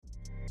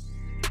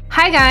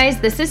Hi guys,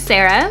 this is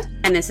Sarah.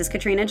 And this is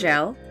Katrina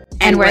Jo.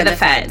 And we're the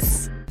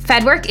Feds.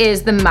 FedWork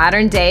is the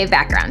modern day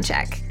background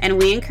check. And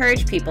we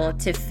encourage people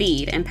to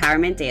feed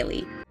empowerment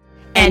daily.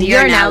 And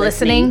you're now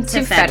listening to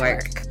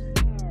FedWork.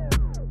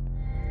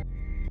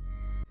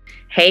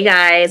 Hey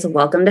guys,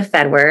 welcome to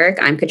FedWork.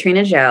 I'm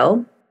Katrina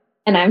Jo.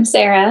 And I'm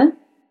Sarah.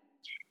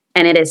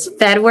 And it is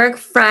FedWork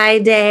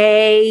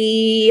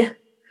Friday.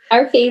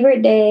 Our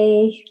favorite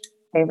day.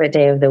 Favorite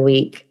day of the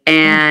week.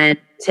 And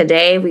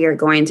today we are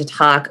going to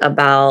talk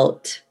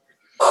about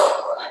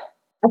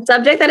a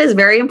subject that is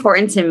very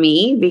important to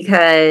me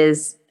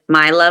because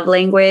my love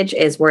language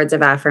is words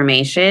of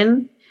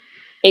affirmation.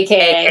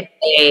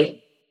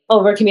 AKA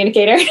over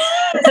communicator.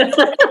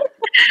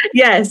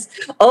 Yes,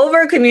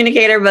 over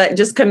communicator, but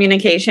just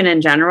communication in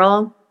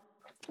general.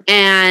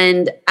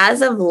 And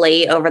as of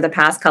late, over the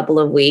past couple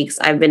of weeks,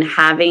 I've been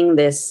having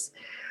this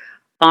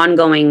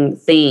ongoing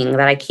thing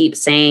that I keep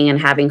saying and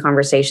having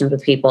conversations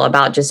with people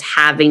about just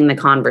having the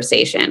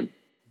conversation.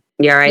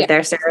 You all right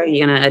there, Sarah?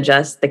 You gonna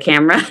adjust the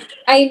camera?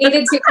 I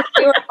needed to because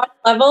we were on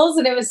levels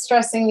and it was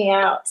stressing me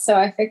out. So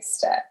I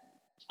fixed it.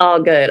 All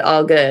good,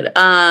 all good.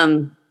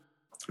 But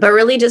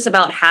really just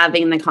about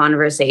having the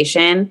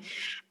conversation.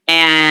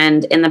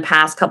 And in the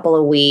past couple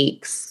of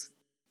weeks,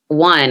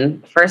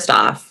 first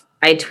off,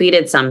 I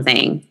tweeted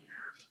something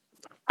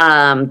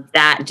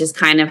that just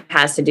kind of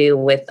has to do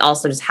with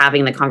also just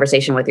having the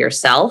conversation with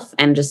yourself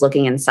and just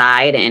looking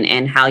inside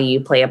and how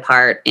you play a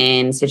part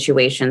in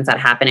situations that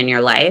happen in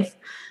your life.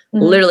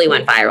 Mm-hmm. Literally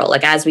went viral.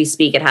 Like as we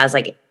speak, it has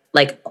like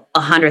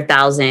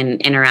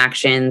 100,000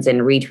 interactions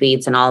and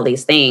retweets and all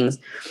these things.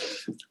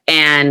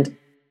 And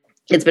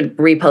it's been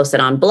reposted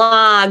on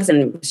blogs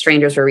and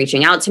strangers were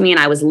reaching out to me. And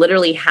I was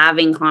literally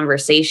having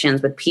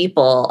conversations with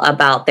people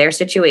about their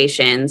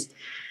situations,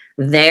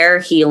 their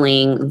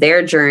healing,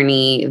 their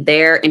journey,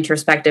 their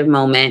introspective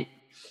moment.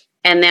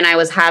 And then I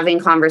was having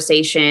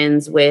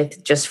conversations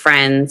with just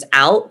friends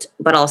out,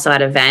 but also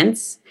at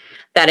events,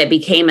 that it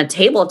became a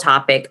table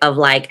topic of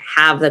like,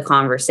 have the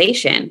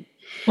conversation.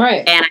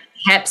 Right. And I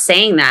kept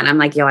saying that. I'm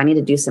like, I need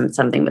to do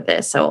something with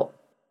this. So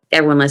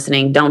everyone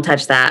listening, don't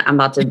touch that. I'm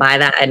about to buy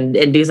that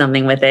and do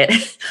something with it.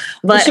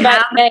 But you should buy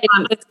it today.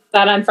 It's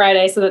out on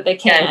Friday so that they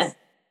can.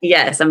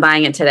 Yes, I'm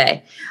buying it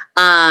today.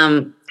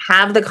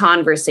 Have the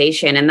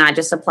conversation, and that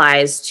just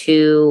applies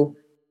to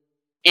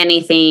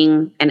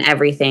anything and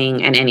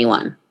everything and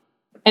anyone.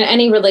 And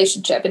any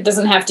relationship. It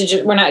doesn't have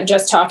to, we're not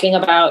just talking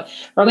about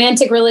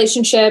romantic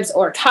relationships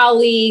or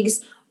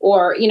colleagues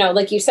or,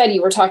 like you said,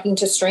 you were talking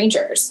to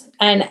strangers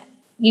and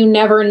you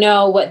never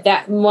know what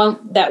that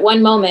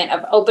one moment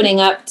of opening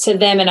up to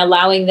them and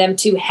allowing them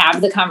to have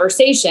the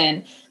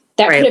conversation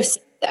that could have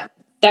saved them.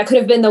 That could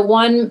have been the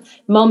one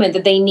moment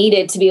that they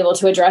needed to be able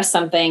to address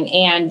something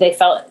and they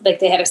felt like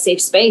they had a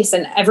safe space,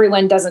 and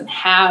everyone doesn't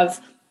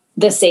have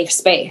the safe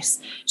space.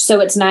 So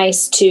it's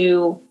nice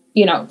to,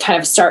 kind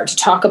of start to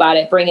talk about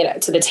it, bring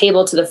it to the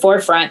table, to the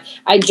forefront.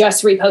 I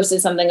just reposted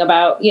something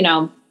about,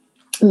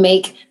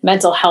 make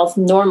mental health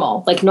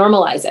normal, like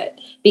normalize it,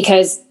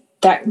 because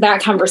that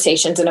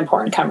conversation is an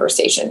important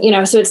conversation,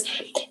 so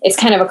it's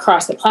kind of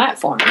across the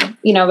platform,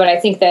 but I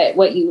think that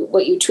what you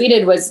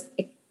tweeted was,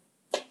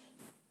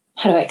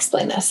 how do I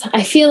explain this?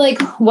 I feel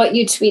like what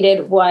you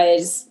tweeted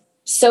was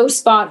so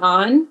spot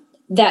on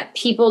that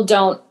people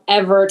don't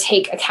ever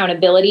take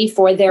accountability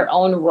for their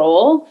own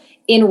role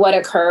in what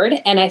occurred.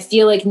 And I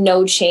feel like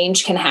no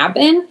change can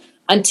happen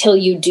until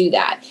you do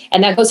that.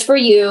 And that goes for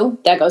you,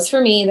 that goes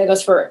for me, that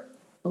goes for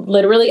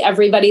literally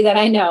everybody that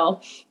I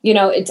know.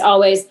 It's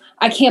always,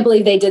 I can't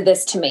believe they did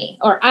this to me,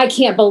 or I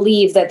can't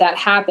believe that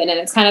happened. And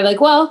it's kind of like,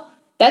 well,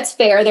 that's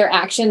fair. Their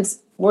actions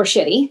were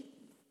shitty.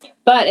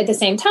 But at the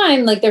same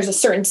time, like there's a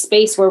certain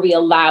space where we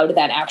allowed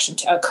that action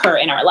to occur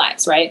in our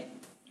lives, right?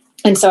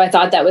 And so I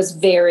thought that was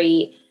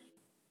very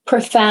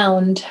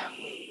profound.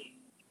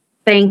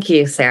 Thank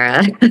you,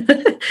 Sarah.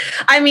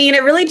 I mean,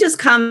 it really just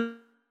comes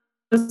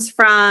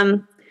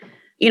from,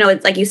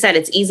 it's like you said,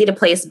 it's easy to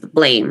place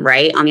blame,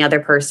 right, on the other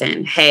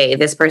person. Hey,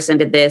 this person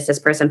did this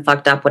person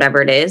fucked up,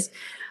 whatever it is.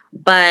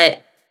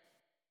 But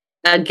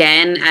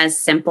again, as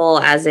simple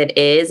as it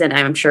is, and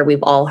I'm sure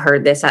we've all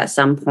heard this at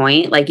some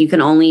point, like you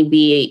can only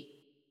be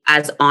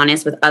as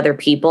honest with other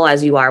people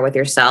as you are with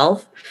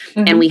yourself.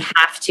 Mm-hmm. And we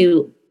have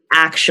to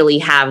actually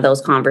have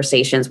those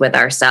conversations with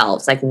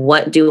ourselves. Like,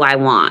 what do I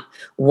want?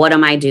 What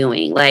am I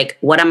doing? Like,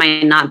 what am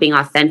I not being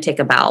authentic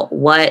about?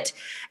 What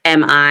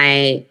am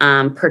I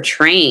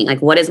portraying?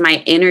 Like, what is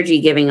my energy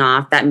giving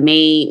off that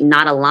may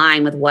not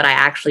align with what I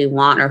actually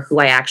want or who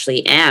I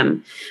actually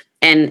am?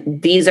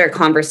 And these are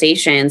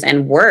conversations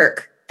and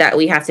work that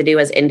we have to do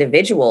as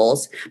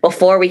individuals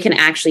before we can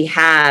actually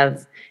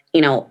have,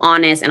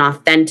 honest and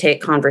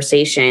authentic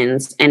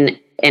conversations and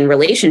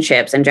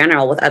relationships in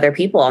general with other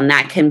people. And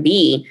that can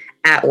be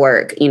at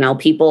work,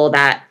 people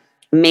that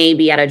may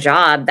be at a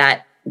job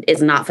that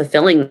is not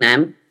fulfilling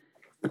them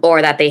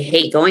or that they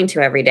hate going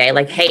to every day.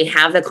 Like, hey,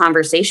 have the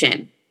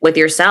conversation. with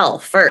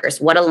yourself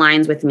first. What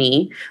aligns with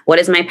me? What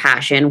is my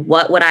passion?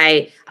 What would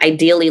I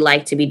ideally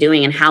like to be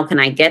doing, and how can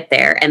I get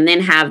there? And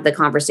then have the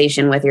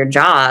conversation with your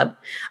job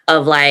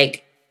of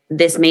like,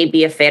 this may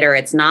be a fit or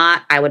it's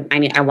not. I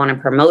want a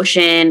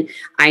promotion.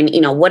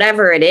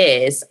 Whatever it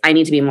is, I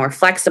need to be more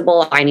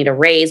flexible. I need a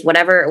raise,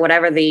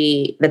 whatever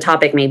the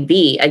topic may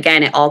be.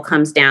 Again, it all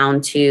comes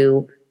down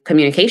to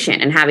communication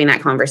and having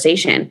that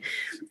conversation.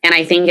 And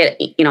I think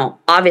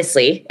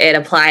obviously it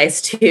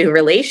applies to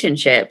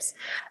relationships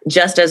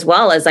just as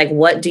well as like,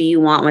 what do you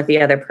want with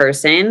the other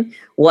person?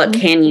 What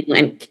can you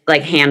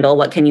handle?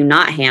 What can you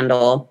not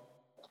handle?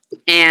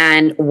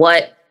 And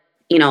what,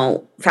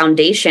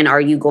 foundation are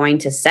you going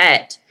to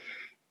set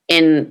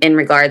in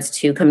regards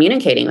to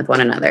communicating with one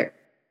another?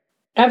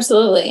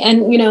 Absolutely.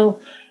 And,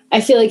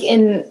 I feel like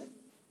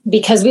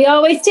because we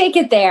always take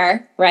it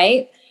there,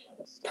 right?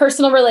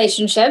 Personal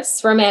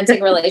relationships,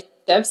 romantic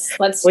relationships.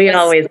 Let's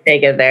always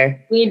take it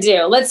there. We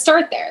do. Let's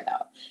start there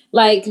though.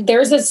 Like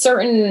there's a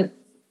certain,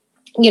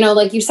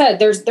 like you said,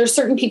 there's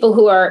certain people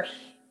who are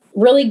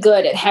really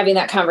good at having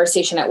that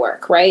conversation at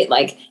work, right?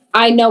 Like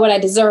I know what I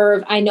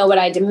deserve. I know what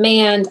I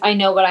demand. I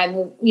know what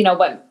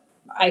what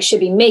I should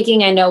be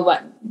making. I know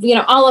what,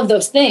 all of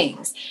those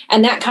things.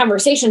 And that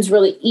conversation is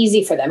really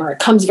easy for them, or it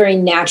comes very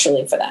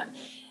naturally for them.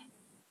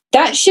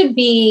 That should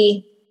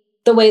be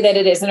the way that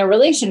it is in a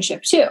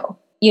relationship too,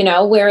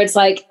 where it's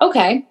like,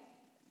 okay,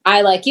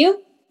 I like you,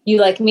 you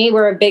like me,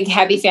 we're a big,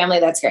 happy family.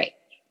 That's great.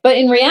 But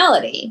in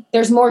reality,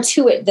 there's more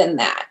to it than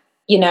that,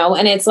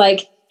 and it's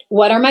like,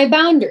 what are my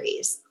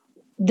boundaries?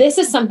 This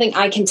is something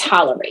I can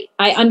tolerate.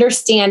 I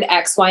understand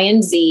X, Y,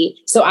 and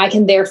Z, so I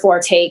can therefore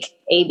take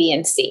A, B,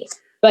 and C.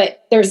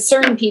 But there's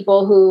certain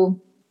people who,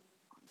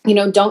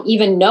 don't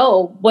even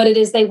know what it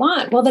is they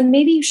want. Well, then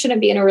maybe you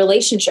shouldn't be in a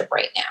relationship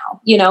right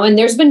now, and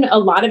there's been a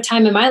lot of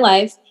time in my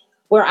life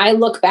where I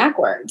look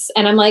backwards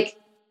and I'm like,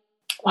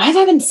 why have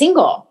I been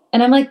single?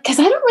 And I'm like, because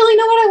I don't really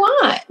know what I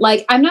want.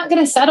 Like, I'm not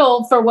going to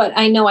settle for what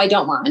I know I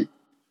don't want,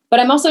 but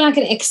I'm also not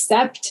going to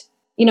accept,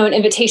 an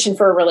invitation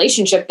for a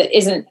relationship that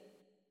isn't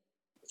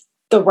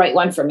the right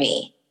one for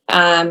me.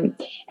 And,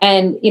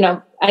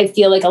 I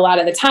feel like a lot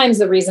of the times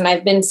the reason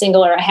I've been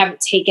single or I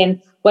haven't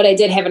taken what I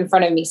did have in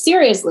front of me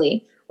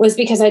seriously was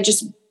because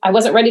I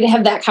wasn't ready to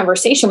have that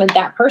conversation with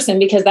that person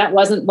because that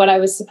wasn't what I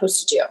was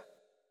supposed to do.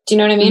 Do you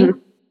know what I mean? Mm-hmm.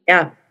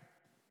 Yeah.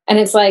 And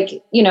it's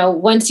like,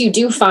 once you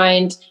do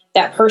find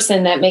that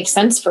person that makes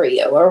sense for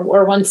you,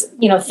 or once,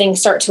 things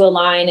start to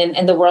align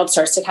and the world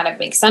starts to kind of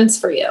make sense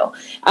for you,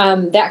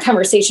 that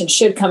conversation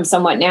should come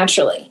somewhat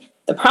naturally.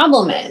 The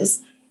problem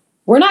is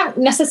we're not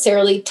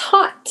necessarily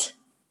taught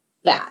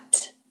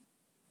that,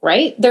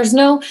 right? There's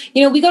no,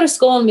 we go to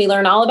school and we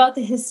learn all about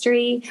the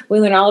history. We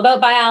learn all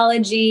about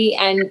biology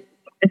and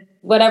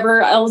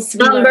whatever else.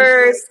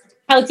 Numbers.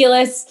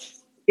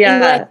 Calculus.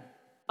 Yeah.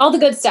 All the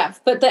good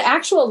stuff. But the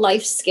actual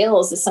life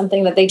skills is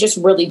something that they just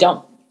really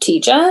don't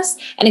teach us.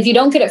 And if you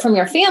don't get it from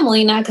your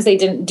family, not because they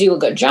didn't do a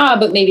good job,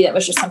 but maybe that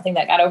was just something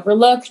that got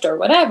overlooked or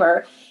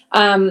whatever,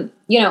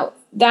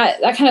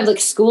 that kind of like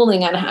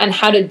schooling on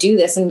how to do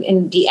this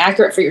and be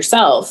accurate for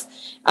yourself.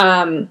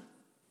 That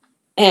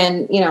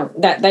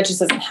just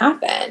doesn't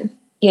happen,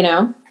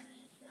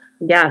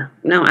 Yeah,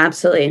 no,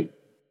 absolutely.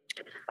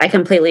 I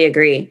completely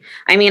agree.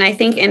 I mean, I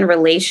think in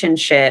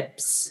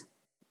relationships,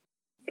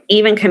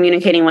 even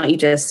communicating what you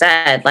just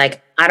said,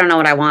 like, I don't know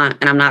what I want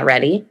and I'm not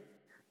ready.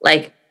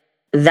 Like,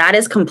 that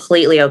is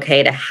completely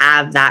okay to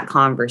have that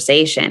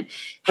conversation.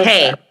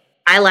 Okay. Hey,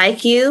 I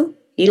like you.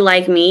 You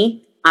like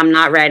me. I'm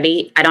not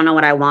ready. I don't know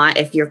what I want.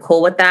 If you're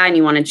cool with that and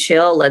you want to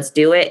chill, let's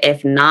do it.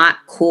 If not,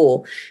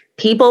 cool.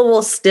 People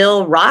will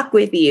still rock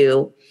with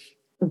you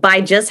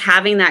by just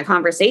having that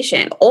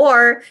conversation.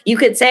 Or you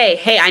could say,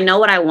 hey, I know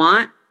what I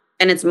want.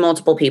 And it's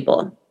multiple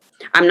people.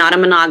 I'm not a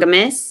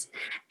monogamous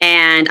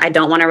and I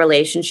don't want a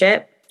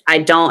relationship. I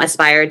don't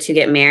aspire to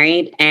get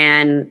married,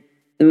 and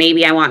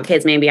maybe I want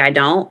kids, maybe I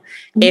don't.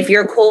 Mm-hmm. If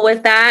you're cool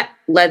with that,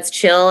 let's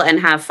chill and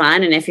have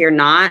fun. And if you're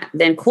not,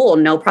 then cool,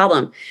 no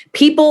problem.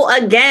 People,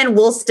 again,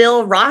 will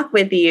still rock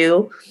with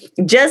you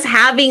just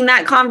having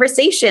that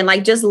conversation.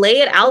 Like, just lay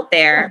it out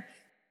there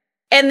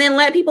and then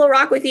let people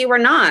rock with you or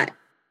not.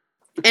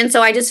 And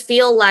so I just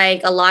feel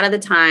like a lot of the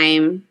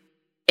time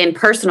in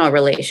personal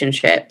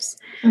relationships,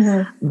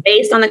 mm-hmm.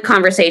 based on the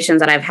conversations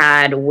that I've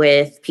had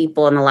with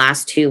people in the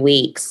last 2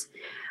 weeks,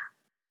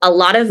 a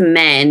lot of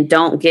men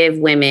don't give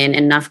women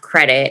enough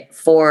credit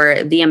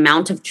for the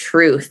amount of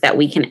truth that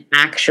we can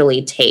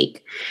actually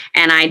take.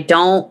 And I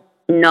don't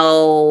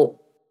know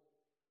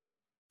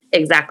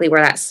exactly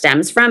where that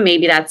stems from.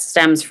 Maybe that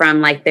stems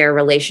from like their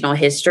relational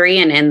history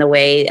and the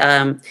way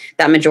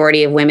that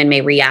majority of women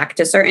may react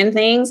to certain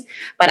things.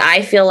 But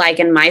I feel like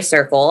in my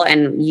circle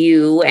and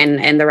you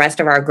and the rest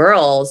of our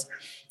girls,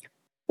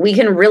 we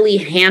can really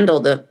handle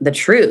the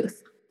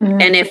truth.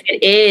 Mm-hmm. And if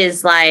it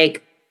is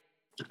like,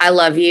 I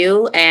love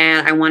you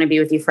and I want to be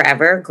with you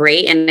forever,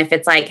 great. And if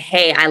it's like,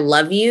 hey, I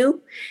love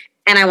you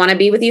and I want to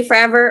be with you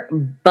forever,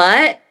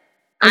 but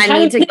I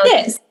need to go.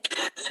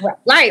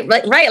 Right.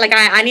 Like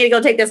I need to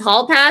go take this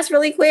hall pass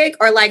really quick.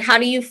 Or like, how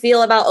do you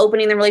feel about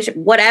opening the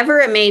relationship? Whatever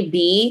it may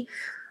be,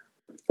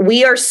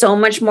 we are so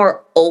much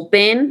more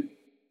open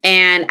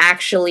and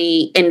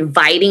actually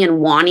inviting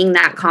and wanting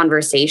that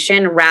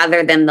conversation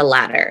rather than the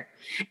latter.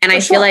 And I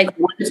feel like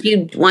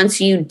once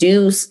you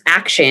do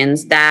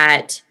actions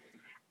that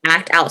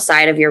act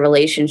outside of your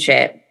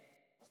relationship,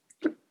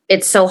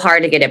 it's so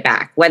hard to get it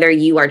back. Whether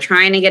you are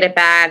trying to get it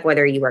back,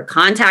 whether you are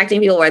contacting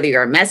people, whether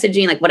you're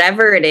messaging, like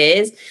whatever it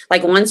is,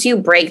 like once you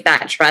break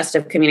that trust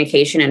of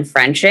communication and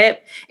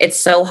friendship, it's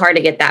so hard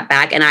to get that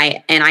back. And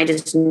I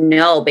just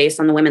know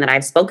based on the women that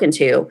I've spoken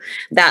to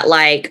that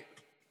like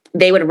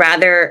they would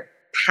rather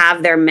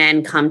have their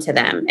men come to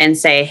them and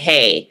say,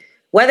 hey,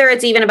 whether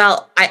it's even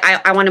about,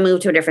 I want to move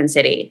to a different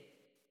city.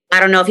 I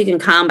don't know if you can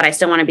come, but I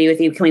still want to be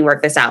with you. Can we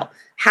work this out?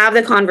 Have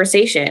the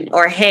conversation.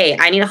 Or, hey,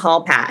 I need a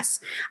hall pass.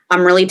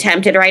 I'm really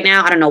tempted right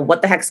now. I don't know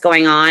what the heck's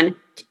going on.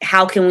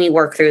 How can we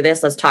work through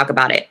this? Let's talk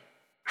about it.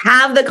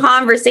 Have the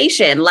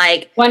conversation.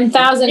 Like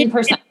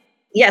 1000%.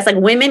 Yes. Like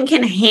women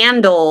can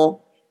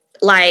handle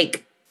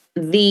like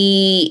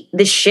the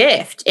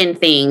shift in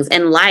things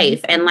in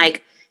life. And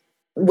like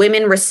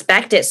women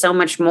respect it so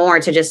much more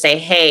to just say,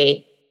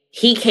 hey,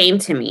 he came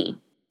to me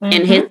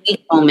in his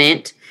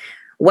moment.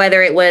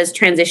 Whether it was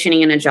transitioning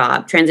in a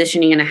job,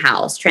 transitioning in a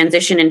house,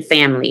 transition in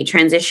family,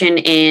 transition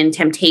in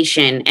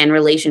temptation and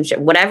relationship,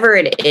 whatever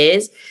it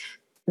is,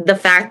 the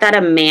fact that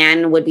a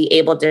man would be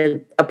able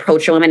to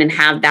approach a woman and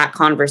have that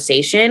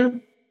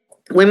conversation,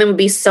 women would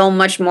be so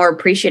much more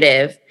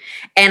appreciative.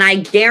 And I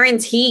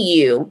guarantee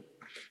you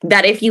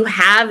that if you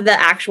have the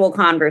actual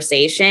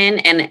conversation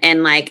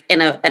and like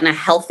in a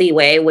healthy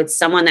way with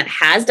someone that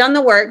has done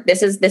the work,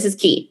 this is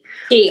key.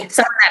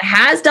 Someone that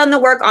has done the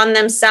work on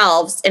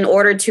themselves in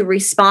order to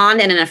respond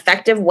in an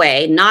effective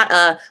way,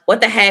 not what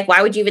the heck,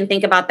 why would you even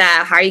think about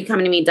that? How are you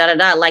coming to me?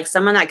 Like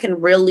someone that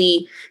can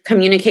really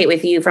communicate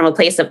with you from a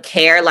place of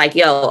care, like,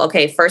 yo,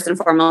 okay, first and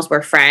foremost,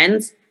 we're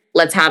friends.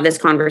 Let's have this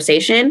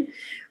conversation.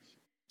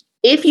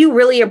 If you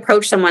really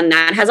approach someone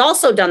that has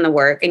also done the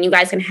work and you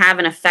guys can have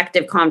an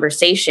effective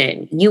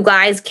conversation, you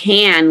guys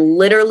can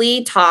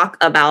literally talk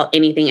about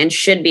anything and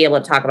should be able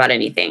to talk about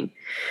anything.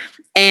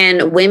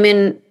 And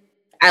women,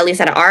 at least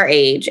at our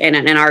age and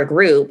in our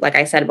group, like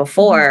I said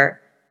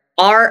before,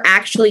 are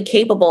actually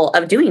capable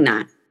of doing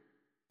that.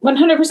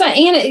 100%.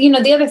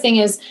 And, the other thing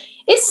is,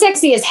 it's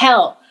sexy as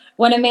hell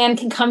when a man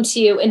can come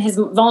to you in his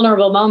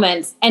vulnerable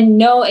moments and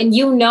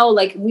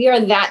like we are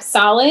that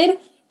solid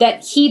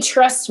that he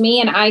trusts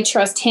me and I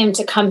trust him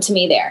to come to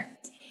me there.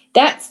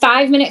 That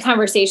 5-minute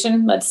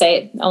conversation, let's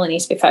say it only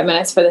needs to be 5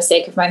 minutes for the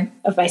sake of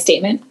my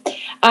statement.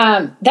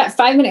 That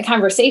 5-minute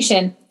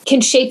conversation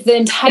can shape the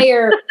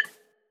entire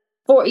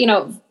forward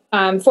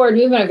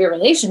movement of your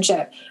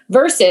relationship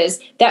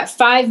versus that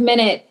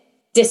 5-minute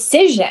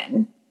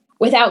decision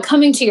without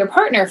coming to your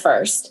partner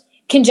first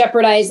can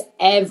jeopardize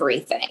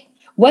everything.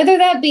 Whether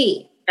that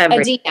be a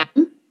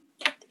DM,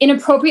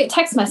 inappropriate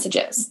text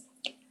messages,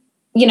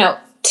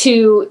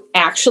 to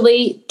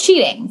actually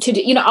cheating,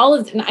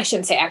 I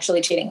shouldn't say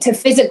actually cheating, to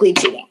physically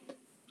cheating.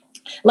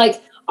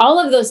 Like all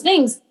of those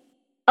things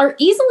are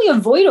easily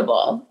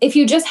avoidable if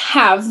you just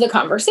have the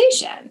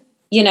conversation,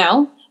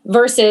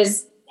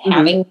 versus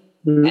having.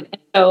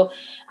 So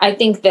I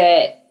think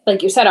that,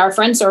 like you said, our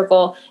friend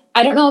circle,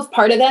 I don't know if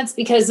part of that's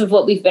because of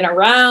what we've been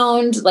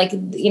around, like,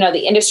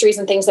 the industries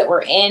and things that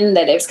we're in,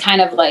 that it's kind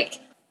of like,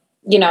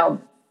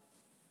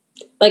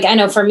 like I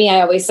know for me,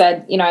 I always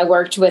said, I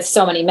worked with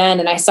so many men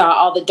and I saw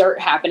all the dirt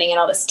happening and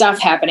all the stuff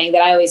happening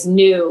that I always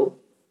knew,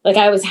 like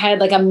I always had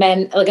like a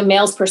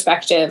male's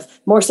perspective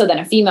more so than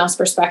a female's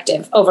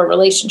perspective over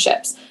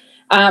relationships.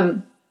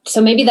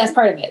 So maybe that's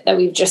part of it, that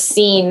we've just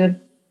seen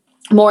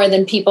more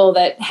than people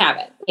that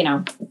haven't,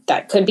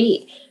 that could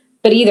be.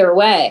 But either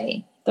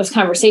way, those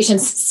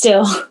conversations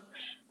still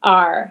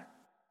are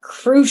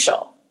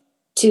crucial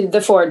to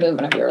the forward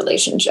movement of your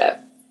relationship.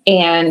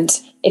 And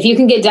if you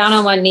can get down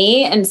on one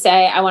knee and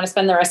say, I want to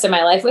spend the rest of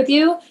my life with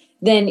you,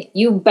 then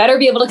you better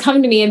be able to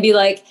come to me and be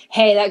like,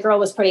 hey, that girl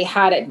was pretty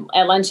hot at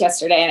lunch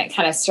yesterday. And it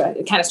kind of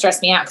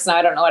stressed me out because now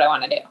I don't know what I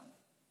want to do.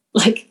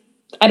 Like,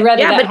 I'd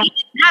rather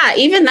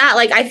even that,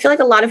 like, I feel like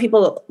a lot of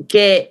people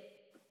get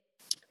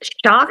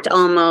shocked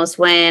almost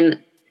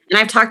when, and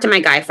I've talked to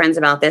my guy friends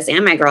about this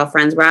and my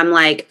girlfriends, where I'm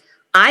like,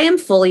 I am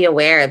fully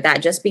aware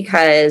that just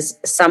because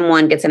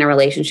someone gets in a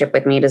relationship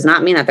with me does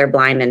not mean that they're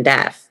blind and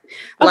deaf.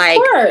 Of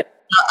course.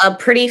 A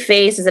pretty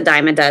face is a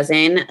dime a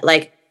dozen.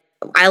 Like,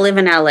 I live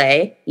in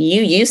LA.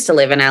 You used to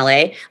live in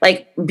LA.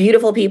 Like,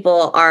 beautiful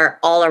people are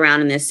all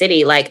around in this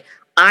city. Like,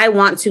 I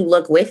want to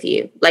look with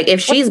you. Like, if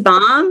she's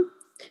bomb,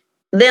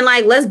 then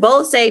like, let's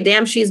both say,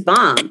 damn, she's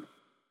bomb.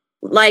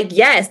 Like,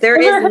 yes, there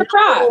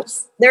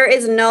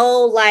is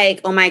no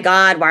like, oh my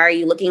God, why are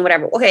you looking,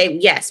 whatever. Okay.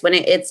 Yes. When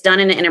it's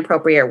done in an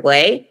inappropriate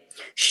way.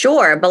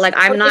 Sure. But like,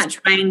 I'm not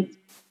trying.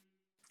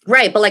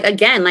 Right. But like,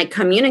 again, like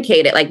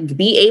communicate it, like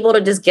be able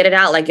to just get it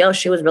out. Like, yo,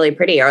 she was really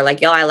pretty, or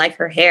like, yo, I like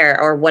her hair,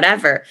 or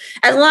whatever.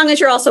 As long as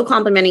you're also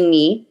complimenting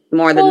me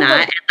more than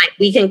that. And like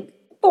we can,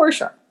 for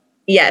sure.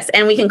 Yes.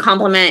 And we can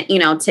complement,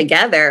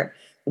 together.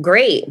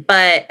 Great.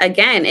 But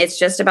again, it's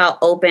just about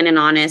open and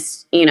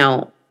honest,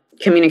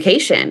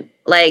 communication.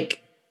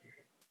 Like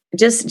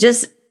just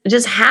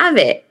have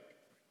it.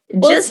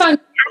 Well, just have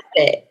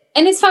it.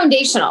 And it's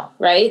foundational,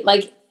 right?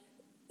 Like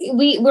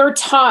we're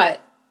taught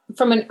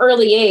from an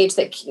early age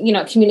that,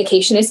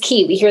 communication is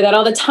key. We hear that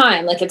all the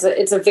time. Like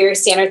it's a very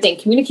standard thing.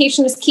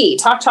 Communication is key.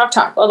 Talk,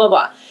 blah, blah,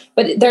 blah.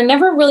 But they're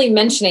never really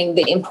mentioning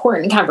the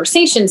important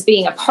conversations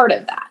being a part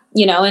of that,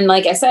 and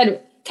like I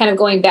said, kind of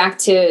going back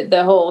to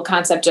the whole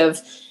concept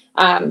of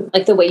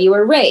like the way you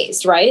were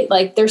raised, right?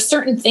 Like there's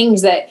certain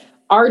things that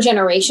our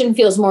generation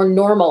feels more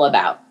normal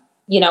about.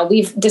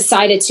 We've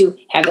decided to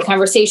have the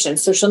conversation.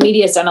 Social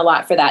media has done a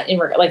lot for that.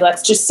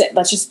 Let's just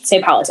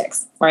say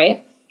politics,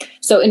 right?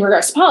 So in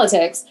regards to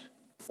politics,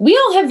 we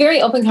all have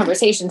very open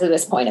conversations at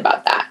this point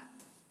about that.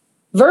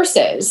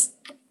 Versus,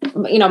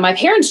 my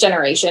parents'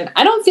 generation,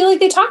 I don't feel like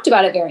they talked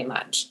about it very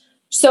much.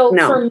 So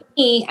for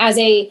me, as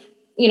a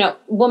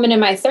woman in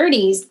my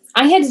 30s,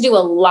 I had to do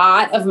a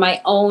lot of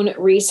my own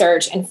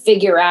research and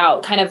figure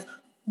out kind of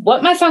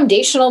what my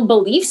foundational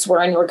beliefs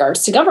were in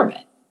regards to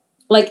government.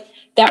 Like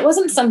that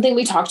wasn't something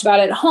we talked about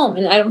at home.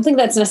 And I don't think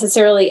that's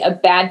necessarily a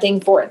bad thing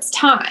for its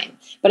time,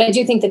 but I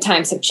do think the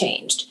times have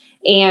changed.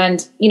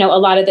 And, a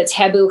lot of the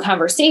taboo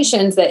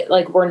conversations that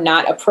like were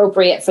not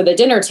appropriate for the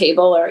dinner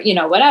table or,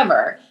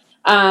 whatever,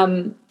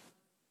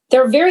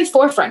 they're very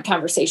forefront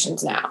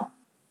conversations now.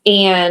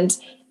 And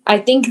I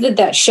think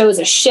that shows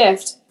a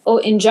shift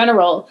in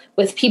general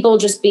with people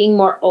just being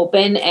more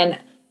open and,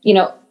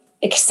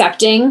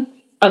 accepting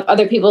of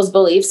other people's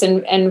beliefs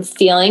and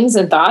feelings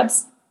and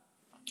thoughts.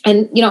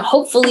 And,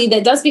 hopefully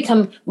that does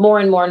become more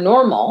and more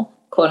normal,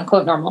 quote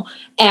unquote normal,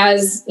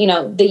 as,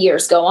 the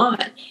years go on.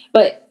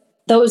 But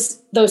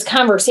those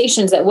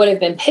conversations that would have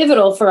been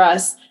pivotal for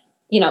us,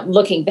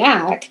 looking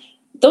back,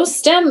 those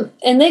stem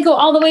and they go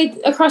all the way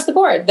across the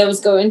board. Those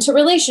go into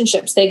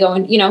relationships. They go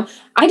in,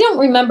 I don't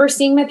remember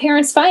seeing my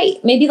parents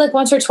fight, maybe like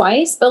once or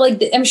twice, but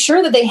like, I'm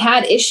sure that they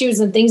had issues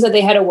and things that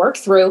they had to work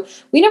through.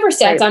 We never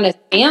sat down as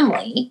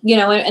family,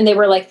 and they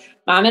were like,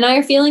 Mom and I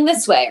are feeling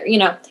this way,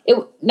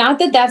 or, not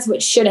that that's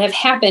what should have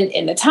happened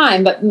in the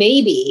time, but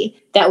maybe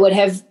that would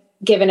have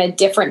given a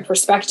different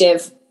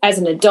perspective as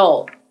an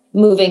adult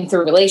moving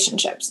through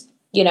relationships,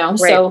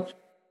 So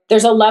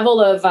there's a level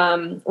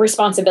of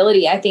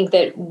responsibility, I think,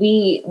 that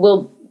we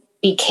will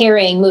be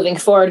carrying moving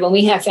forward when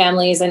we have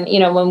families and,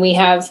 when we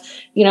have,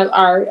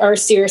 our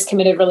serious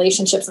committed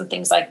relationships and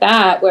things like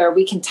that, where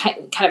we can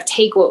kind of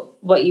take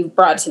what you've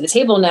brought to the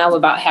table now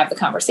about have the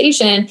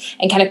conversation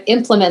and kind of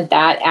implement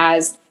that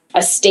as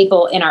a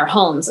staple in our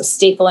homes, a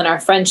staple in our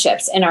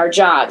friendships, in our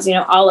jobs,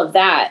 all of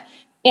that.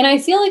 And I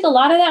feel like a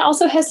lot of that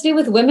also has to do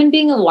with women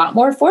being a lot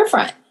more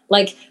forefront.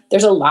 Like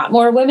there's a lot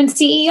more women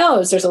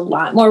CEOs, there's a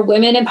lot more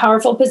women in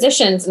powerful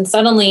positions. And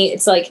suddenly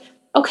it's like,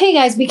 okay,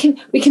 guys, we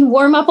can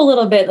warm up a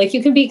little bit. Like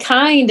you can be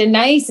kind and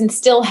nice and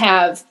still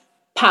have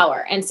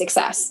power and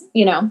success,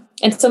 And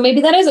so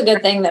maybe that is a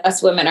good thing that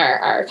us women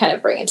are kind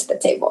of bringing to the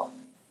table.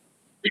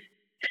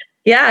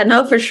 Yeah,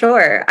 no, for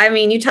sure. I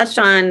mean, you touched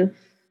on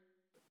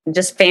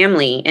just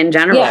family in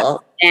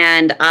general.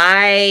 Yeah. And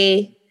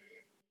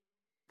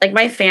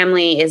my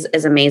family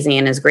is amazing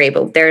and is great,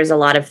 but there's a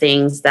lot of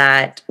things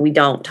that we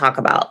don't talk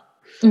about.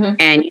 Mm-hmm.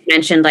 And you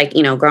mentioned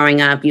growing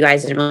up, you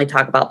guys didn't really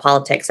talk about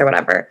politics or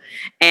whatever.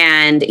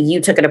 And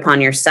you took it upon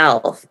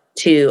yourself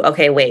to,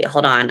 okay, wait,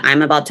 hold on.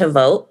 I'm about to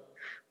vote.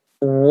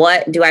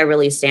 What do I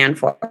really stand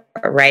for?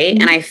 Right.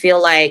 Mm-hmm. And I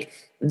feel like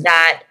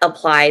that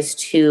applies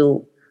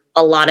to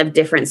a lot of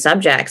different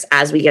subjects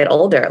as we get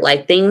older,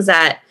 like things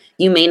that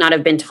you may not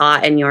have been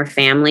taught in your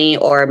family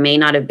or may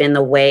not have been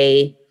the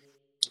way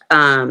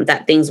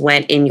that things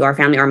went in your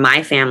family or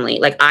my family.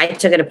 Like I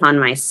took it upon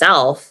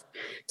myself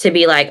to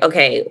be like,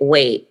 okay,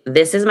 wait,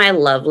 this is my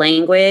love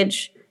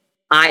language.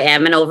 I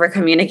am an over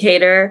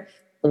communicator.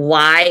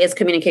 Why is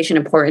communication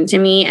important to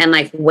me? And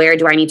like, where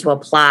do I need to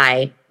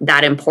apply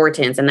that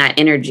importance and that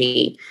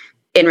energy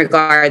in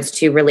regards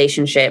to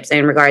relationships,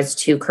 in regards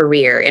to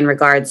career, in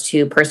regards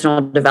to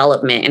personal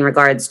development, in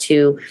regards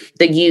to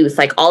the youth,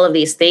 like all of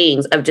these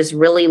things of just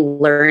really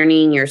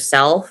learning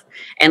yourself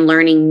and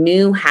learning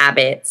new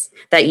habits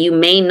that you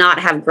may not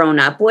have grown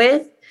up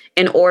with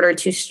in order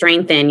to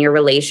strengthen your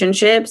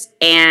relationships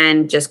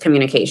and just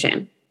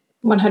communication.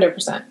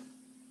 100%.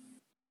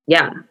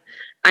 Yeah.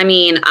 I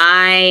mean,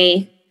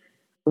 I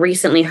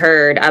recently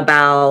heard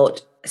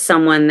about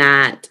someone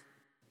that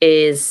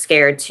is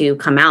scared to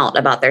come out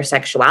about their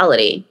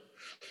sexuality.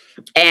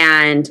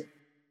 And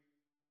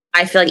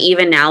I feel like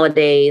even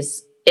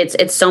nowadays,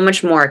 it's so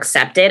much more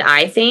accepted,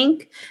 I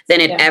think,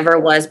 than it ever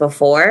was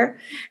before.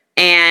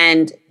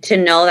 And to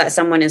know that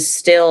someone is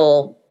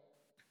still,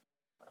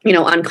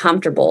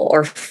 uncomfortable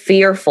or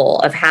fearful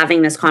of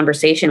having this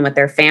conversation with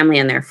their family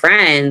and their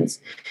friends,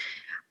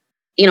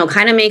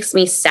 kind of makes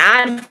me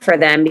sad for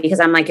them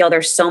because I'm like,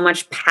 there's so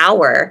much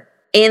power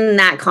in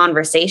that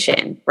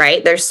conversation,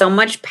 right? There's so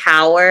much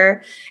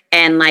power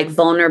and like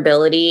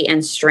vulnerability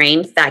and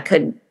strength that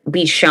could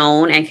be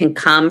shown and can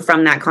come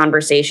from that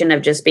conversation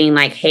of just being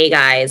like, hey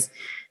guys,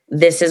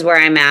 this is where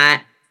I'm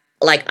at.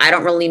 Like, I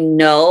don't really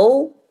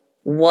know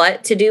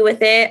what to do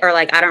with it, or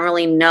like, I don't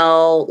really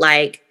know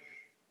like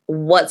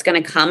what's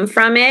going to come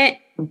from it,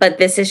 but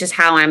this is just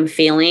how I'm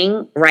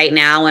feeling right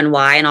now and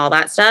why and all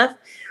that stuff.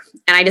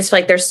 And I just feel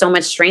like there's so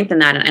much strength in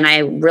that. And I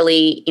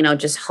really,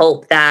 just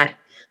hope that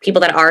people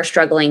that are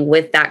struggling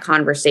with that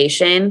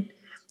conversation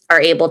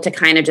are able to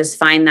kind of just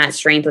find that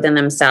strength within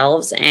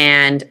themselves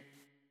and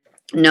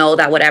know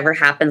that whatever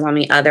happens on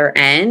the other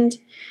end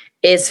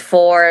is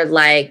for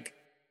like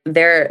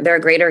their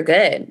greater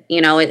good.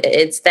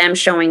 It's them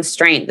showing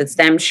strength. It's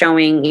them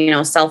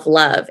showing,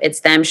 self-love. It's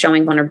them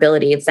showing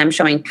vulnerability. It's them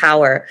showing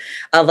power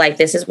of like,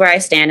 this is where I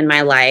stand in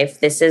my life.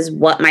 This is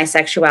what my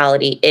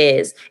sexuality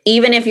is.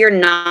 Even if you're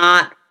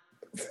not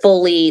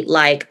fully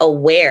like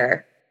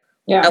aware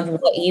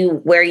of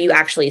where you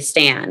actually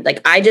stand.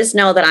 Like, I just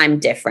know that I'm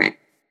different.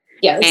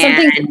 Yeah.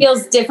 Something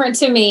feels different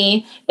to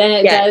me than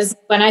it does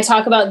when I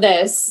talk about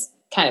this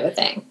kind of a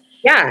thing.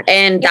 Yeah.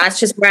 And that's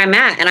just where I'm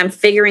at, and I'm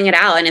figuring it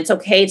out. And it's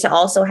okay to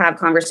also have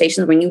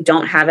conversations when you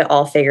don't have it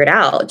all figured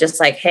out. Just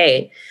like,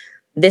 hey,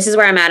 this is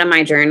where I'm at in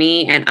my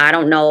journey, and I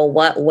don't know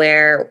what,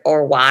 where,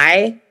 or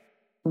why,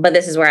 but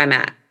this is where I'm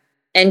at.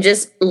 And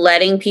just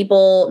letting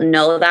people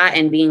know that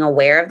and being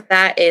aware of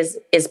that is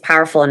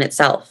powerful in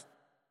itself.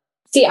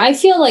 See, I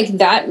feel like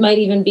that might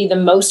even be the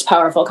most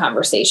powerful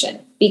conversation,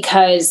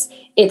 because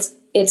it's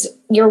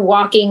you're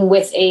walking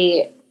with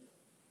a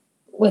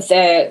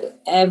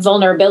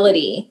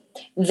vulnerability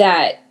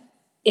that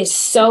is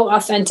so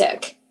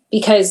authentic,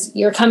 because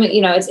you're coming,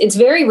 it's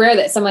very rare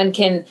that someone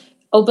can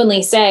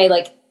openly say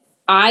like,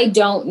 I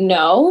don't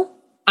know.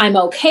 I'm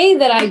okay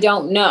that I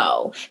don't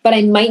know, but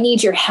I might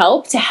need your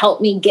help to help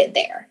me get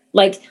there.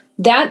 Like,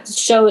 that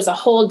shows a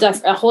whole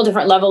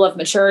different level of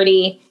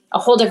maturity, a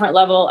whole different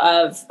level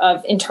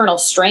of internal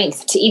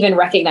strength to even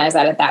recognize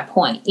that at that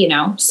point,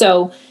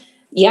 So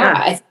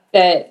I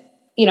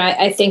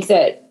think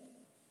that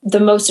the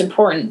most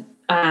important,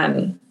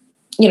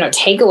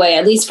 takeaway,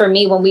 at least for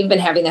me, when we've been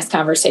having this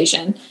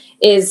conversation,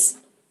 is,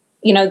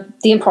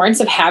 the importance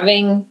of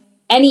having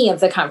any of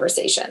the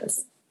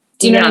conversations.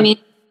 Do you know what I mean?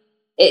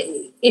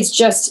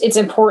 It's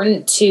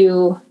important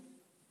to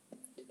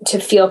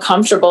feel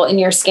comfortable in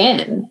your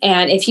skin.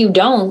 And if you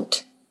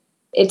don't,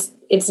 it's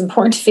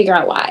important to figure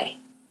out why.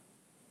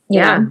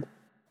 You know?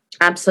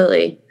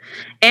 Absolutely.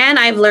 And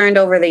I've learned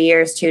over the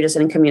years too, just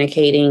in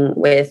communicating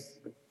with,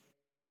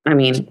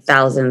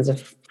 thousands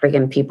of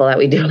freaking people that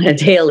we do on a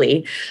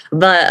daily.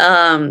 But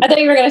I thought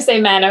you were going to say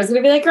men. I was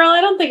going to be like, girl,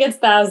 I don't think it's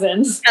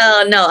thousands.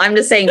 Oh, no, I'm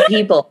just saying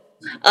people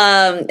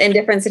in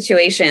different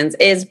situations,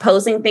 is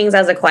posing things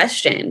as a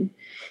question,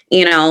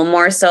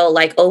 more so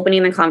like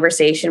opening the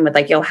conversation with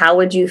like, yo, how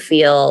would you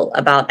feel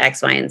about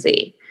X, Y, and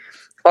Z?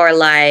 Or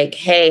like,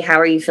 hey, how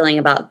are you feeling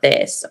about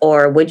this?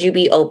 Or would you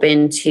be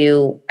open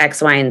to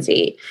X, Y, and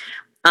Z?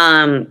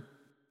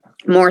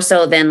 More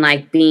so than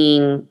like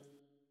being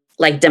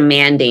like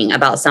demanding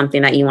about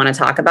something that you want to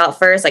talk about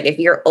first. Like, if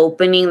you're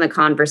opening the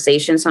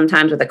conversation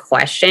sometimes with a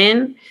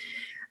question,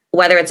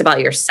 whether it's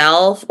about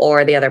yourself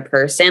or the other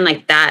person,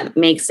 like that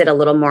makes it a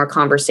little more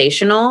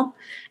conversational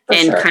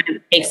and kind of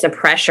takes the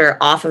pressure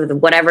off of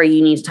whatever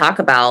you need to talk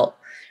about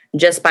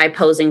just by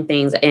posing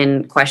things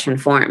in question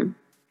form.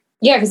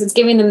 Yeah, because it's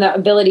giving them the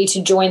ability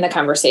to join the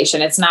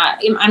conversation. It's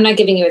not, I'm not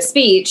giving you a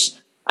speech.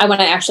 I want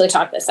to actually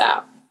talk this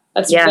out.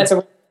 It's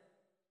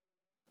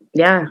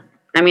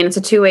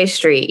a two-way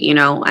street,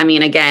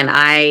 Again,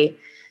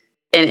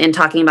 in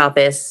talking about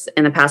this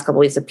in the past couple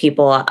of weeks with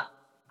people,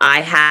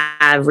 I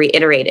have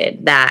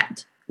reiterated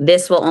that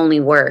this will only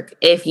work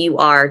if you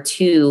are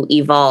two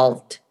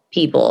evolved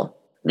people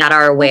that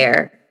are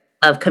aware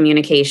of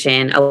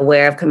communication,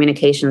 aware of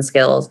communication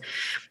skills,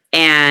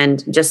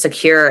 and just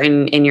secure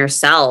in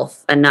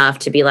yourself enough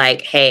to be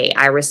like, hey,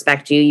 I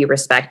respect you, you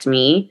respect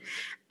me,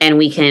 and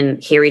we can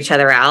hear each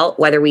other out,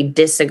 whether we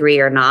disagree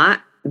or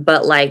not.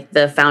 But like,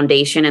 the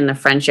foundation and the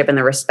friendship and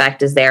the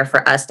respect is there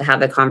for us to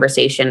have a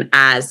conversation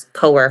as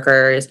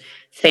coworkers,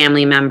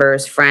 family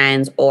members,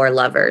 friends, or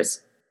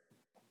lovers.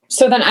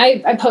 So then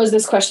I pose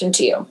this question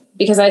to you,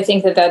 because I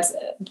think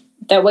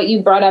that what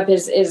you brought up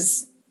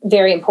is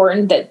very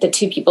important, that the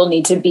two people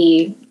need to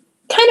be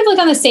kind of like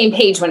on the same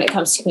page when it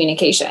comes to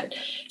communication.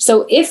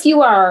 So if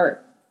you are,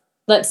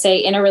 let's say,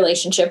 in a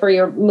relationship, or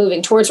you're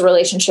moving towards a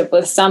relationship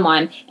with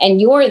someone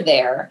and you're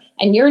there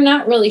and you're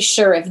not really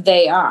sure if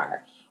they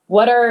are,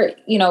 what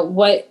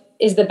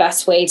is the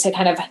best way to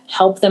kind of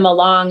help them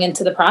along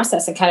into the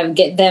process and kind of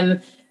get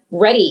them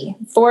ready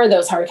for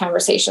those hard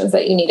conversations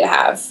that you need to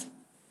have?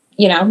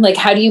 Like,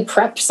 how do you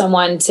prep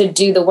someone to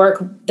do the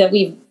work that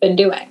we've been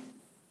doing?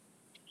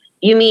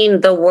 You mean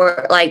the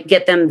work, like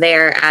get them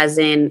there as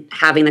in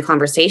having the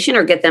conversation,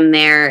 or get them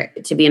there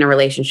to be in a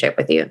relationship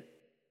with you?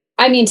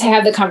 I mean, to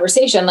have the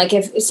conversation. Like,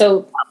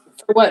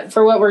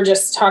 for what we're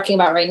just talking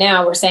about right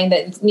now, we're saying that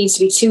it needs to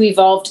be two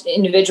evolved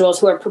individuals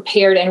who are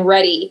prepared and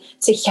ready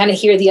to kind of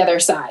hear the other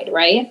side,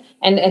 right?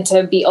 And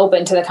to be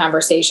open to the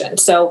conversation.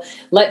 So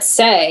let's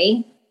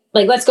say,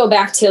 like, let's go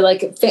back to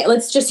like,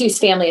 let's just use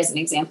family as an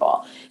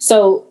example.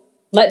 So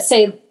let's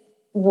say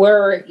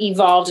we're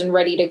evolved and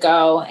ready to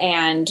go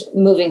and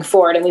moving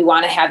forward, and we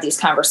want to have these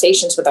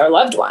conversations with our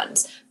loved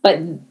ones, but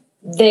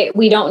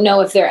we don't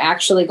know if they're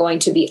actually going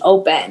to be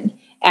open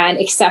and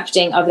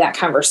accepting of that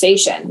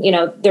conversation. You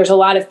know, there's a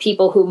lot of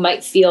people who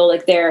might feel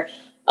like they're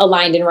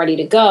aligned and ready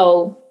to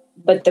go,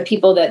 but the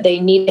people that they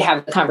need to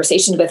have the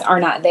conversations with are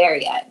not there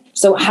yet.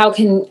 So how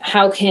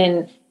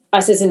can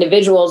us as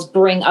individuals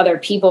bring other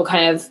people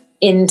kind of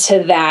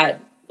into that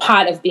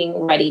pot of being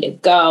ready to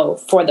go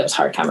for those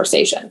hard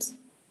conversations?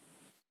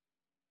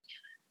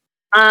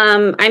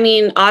 I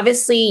mean,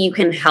 obviously you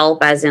can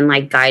help as in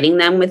like guiding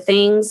them with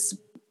things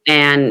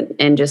and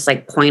just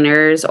like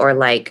pointers or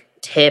like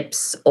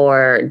tips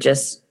or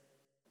just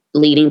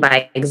leading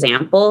by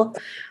example.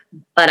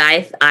 But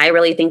I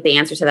really think the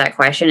answer to that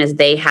question is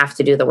they have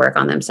to do the work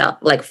on themselves,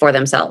 like for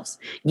themselves.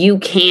 You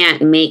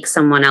can't make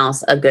someone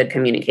else a good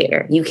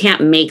communicator. You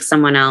can't make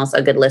someone else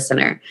a good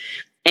listener.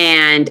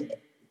 And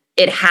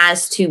it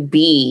has to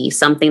be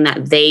something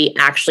that they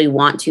actually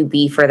want to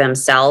be for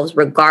themselves,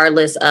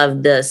 regardless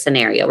of the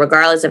scenario,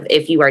 regardless of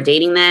if you are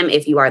dating them,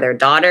 if you are their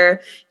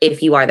daughter,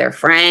 if you are their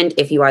friend,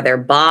 if you are their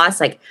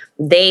boss. Like,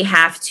 they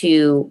have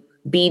to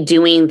be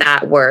doing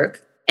that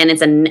work. And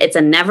it's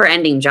a never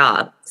ending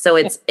job. So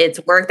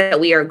it's work that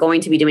we are going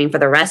to be doing for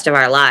the rest of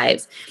our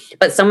lives.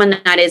 But someone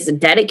that is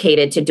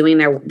dedicated to doing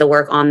the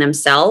work on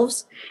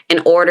themselves in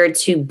order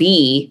to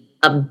be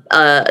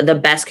the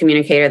best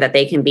communicator that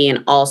they can be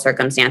in all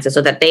circumstances,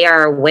 so that they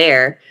are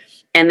aware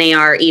and they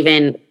are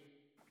even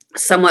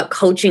somewhat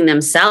coaching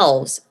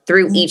themselves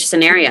through each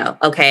scenario.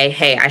 Okay,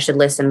 hey, I should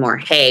listen more.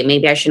 Hey,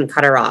 maybe I shouldn't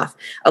cut her off.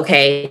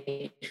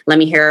 Okay, let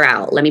me hear her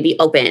out. Let me be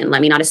open.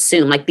 Let me not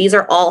assume. Like, these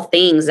are all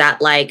things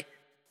that, like,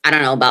 I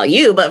don't know about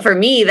you, but for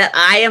me, that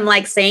I am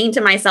like saying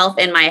to myself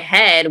in my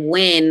head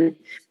when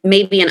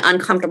maybe an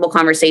uncomfortable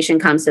conversation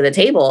comes to the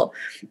table.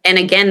 And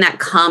again, that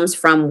comes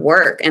from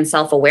work and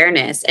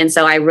self-awareness. And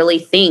so I really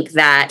think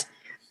that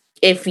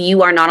if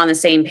you are not on the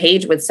same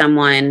page with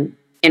someone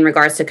in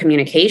regards to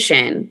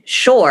communication,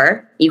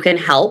 sure, you can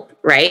help,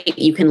 right?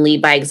 You can lead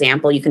by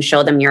example. You can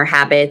show them your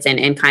habits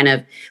and kind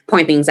of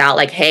point things out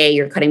like, hey,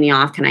 you're cutting me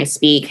off. Can I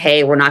speak?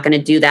 Hey, we're not going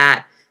to do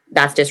that.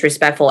 That's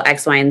disrespectful,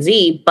 X, Y, and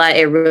Z. But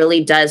it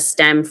really does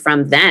stem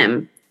from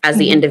them as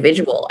the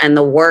individual and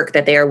the work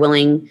that they are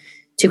willing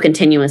to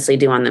continuously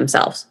do on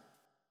themselves.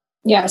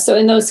 Yeah. So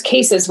in those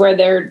cases where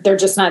they're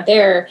just not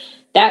there,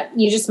 that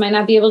you just might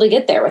not be able to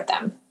get there with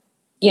them.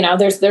 You know,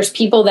 there's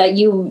people that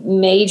you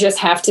may just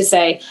have to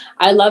say,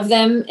 I love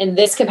them in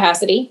this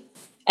capacity,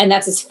 and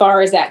that's as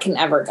far as that can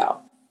ever go.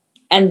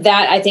 And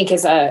that, I think,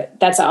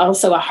 that's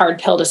also a hard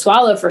pill to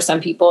swallow for some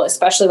people,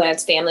 especially when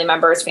it's family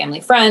members, family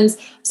friends,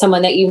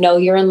 someone that you know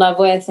you're in love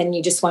with and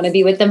you just want to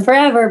be with them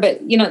forever.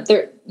 But, you know,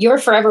 your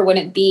forever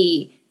wouldn't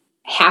be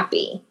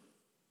happy,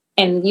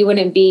 and you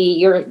wouldn't be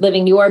you're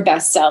living your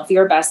best self,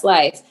 your best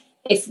life,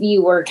 if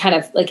you were kind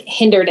of like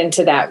hindered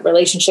into that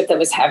relationship that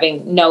was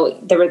having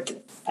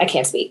I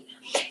can't speak,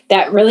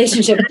 that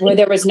relationship where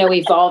there was no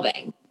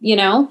evolving, you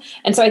know?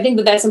 And so I think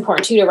that that's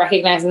important too, to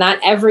recognize not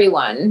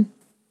everyone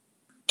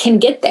can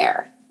get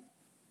there.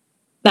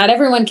 Not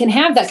everyone can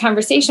have that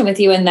conversation with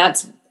you. And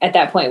that's at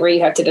that point where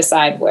you have to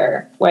decide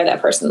where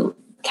that person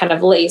kind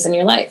of lays in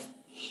your life.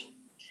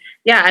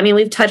 Yeah. I mean,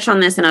 we've touched on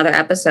this in other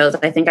episodes.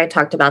 I think I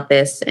talked about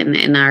this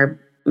in our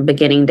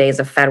beginning days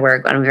of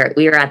FedWork when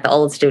we were at the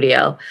old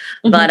studio,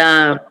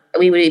 but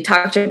we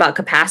talked about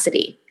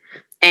capacity,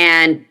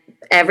 and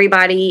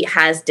everybody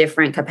has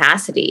different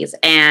capacities.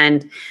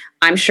 And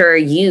I'm sure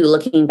you,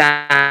 looking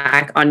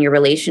back on your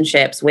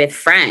relationships with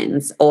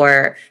friends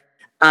or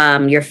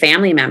your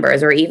family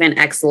members or even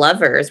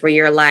ex-lovers, where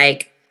you're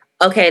like,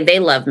 okay, they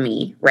love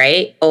me,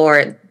 right? Or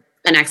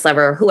an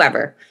ex-lover or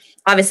whoever.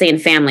 Obviously in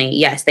family,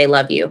 yes, they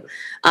love you.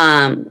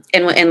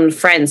 And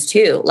friends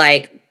too.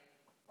 Like,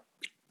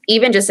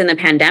 even just in the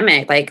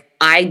pandemic, like,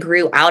 I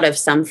grew out of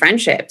some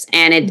friendships,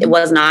 and it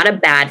was not a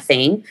bad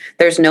thing.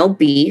 There's no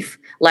beef.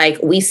 Like,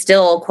 we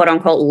still, quote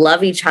unquote,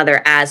 love each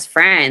other as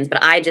friends,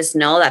 but I just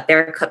know that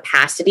their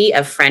capacity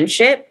of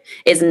friendship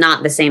is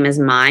not the same as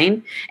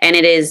mine. And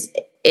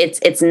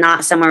it's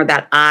not somewhere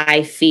that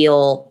I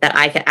feel that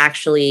I could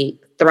actually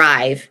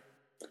thrive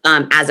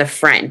as a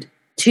friend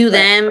to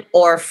them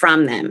or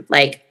from them.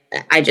 Like,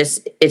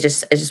 it's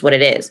just what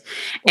it is.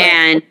 Right.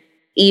 And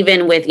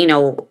even with, you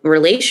know,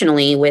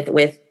 relationally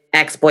with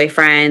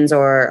ex-boyfriends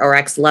or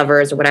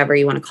ex-lovers or whatever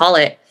you want to call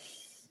it,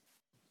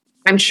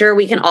 I'm sure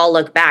we can all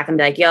look back and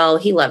be like, yo,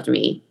 he loved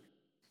me,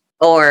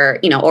 or,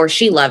 you know, or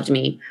she loved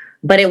me,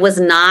 but it was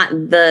not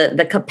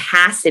the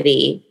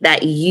capacity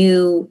that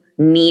you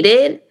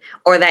needed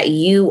or that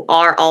you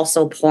are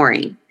also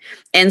pouring.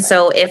 And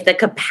so if the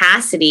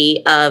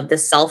capacity of the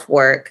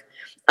self-work,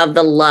 of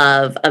the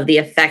love, of the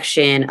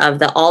affection,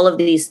 of all of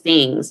these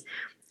things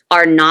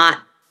are not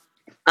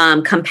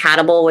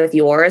compatible with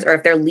yours, or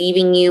if they're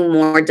leaving you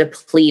more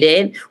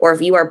depleted, or if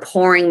you are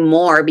pouring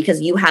more because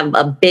you have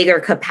a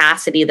bigger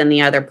capacity than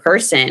the other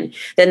person,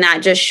 then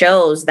that just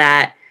shows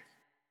that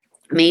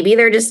maybe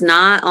they're just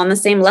not on the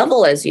same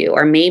level as you,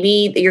 or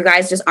maybe your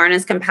guys just aren't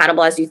as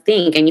compatible as you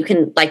think. And you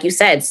can, like you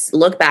said,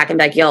 look back and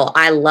be like, yo,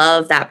 I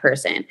love that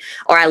person,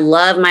 or I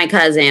love my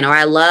cousin, or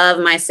I love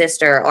my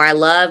sister, or I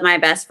love my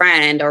best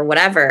friend, or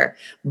whatever.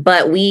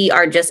 But we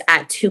are just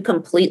at two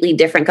completely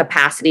different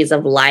capacities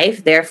of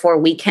life. Therefore,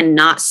 we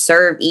cannot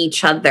serve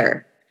each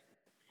other.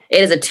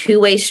 It is a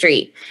two-way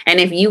street. And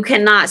if you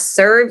cannot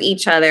serve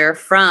each other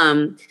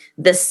from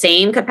the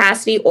same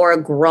capacity or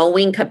a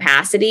growing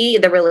capacity,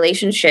 the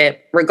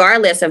relationship,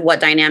 regardless of what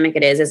dynamic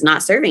it is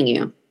not serving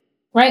you.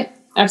 Right.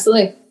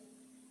 Absolutely.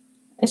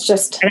 It's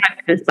just, I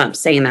got goosebumps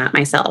saying that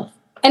myself.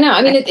 I know.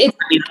 I mean, it's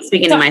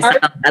speaking to myself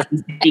as I'm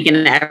speaking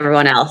to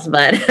everyone else,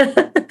 but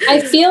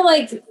I feel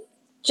like,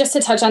 just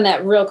to touch on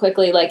that real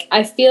quickly, like,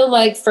 I feel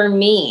like for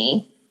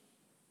me,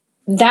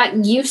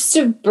 that used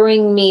to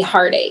bring me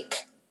heartache.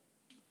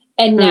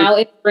 And now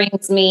it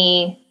brings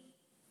me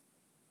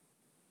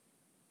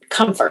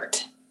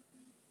comfort.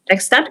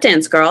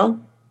 Acceptance, girl.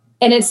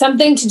 And it's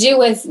something to do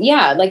with,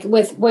 like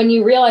with when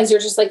you realize you're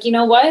just like, you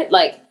know what?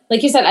 Like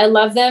you said, I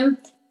love them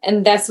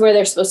and that's where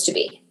they're supposed to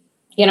be,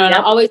 and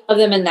I'll always love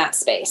them in that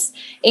space.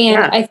 And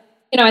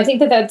I think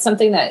that that's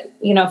something that,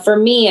 for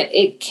me,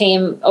 it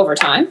came over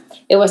time.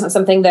 It wasn't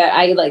something that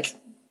I like,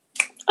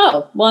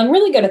 oh, well, I'm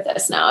really good at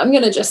this now, I'm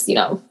going to just,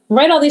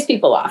 write all these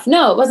people off.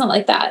 No, it wasn't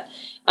like that.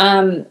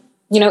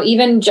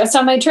 Even just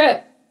on my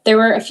trip, there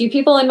were a few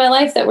people in my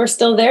life that were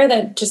still there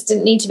that just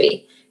didn't need to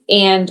be.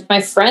 And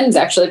my friends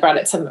actually brought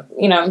it to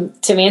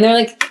me, and they're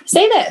like,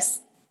 say this.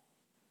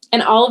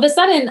 And all of a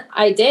sudden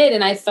I did.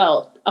 And I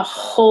felt a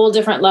whole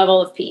different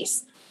level of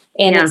peace.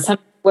 And it's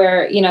something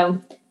where,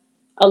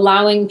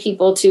 allowing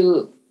people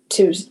to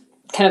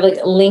kind of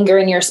like linger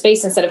in your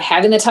space instead of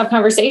having the tough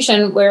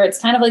conversation where it's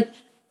kind of like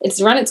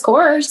it's run its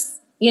course,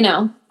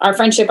 our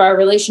friendship, our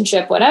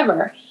relationship,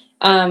 whatever.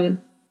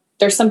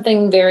 There's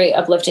something very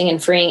uplifting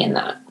and freeing in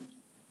that.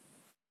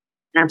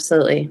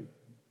 Absolutely.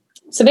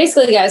 So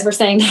basically, guys, we're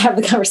saying to have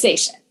the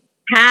conversation.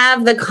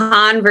 Have the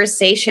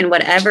conversation,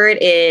 whatever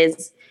it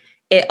is.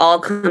 It all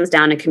comes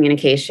down to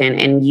communication,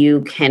 and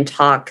you can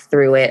talk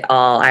through it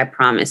all. I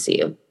promise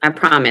you. I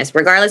promise.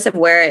 Regardless of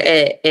where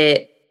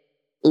it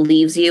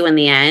leaves you in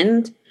the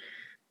end,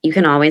 you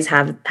can always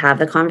have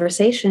the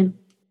conversation.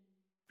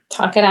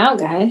 Talk it out,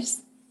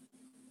 guys.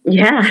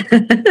 Yeah.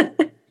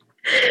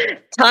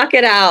 Talk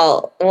it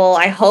out. Well,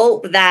 I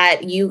hope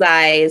that you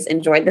guys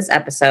enjoyed this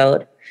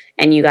episode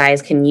and you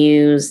guys can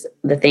use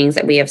the things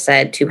that we have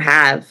said to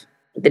have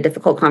the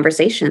difficult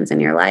conversations in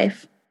your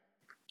life.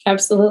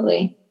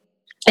 Absolutely.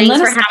 Thanks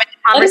for having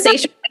a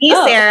conversation with me,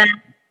 Sarah.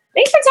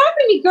 Thanks for talking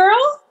to me,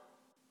 girl.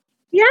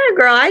 Yeah,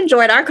 girl. I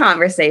enjoyed our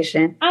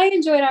conversation. I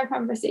enjoyed our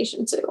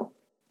conversation too.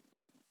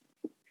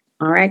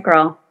 All right,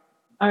 girl.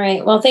 All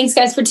right. Well, thanks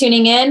guys for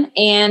tuning in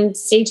and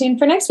stay tuned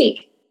for next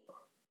week.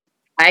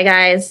 Bye,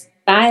 guys.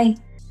 Bye.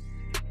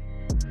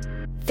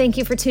 Thank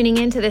you for tuning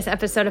in to this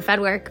episode of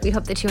FedWork. We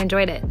hope that you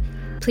enjoyed it.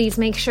 Please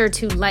make sure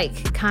to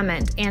like,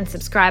 comment, and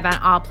subscribe on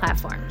all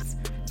platforms.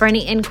 For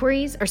any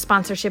inquiries or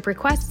sponsorship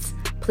requests,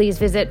 please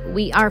visit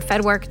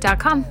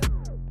wearefedwork.com.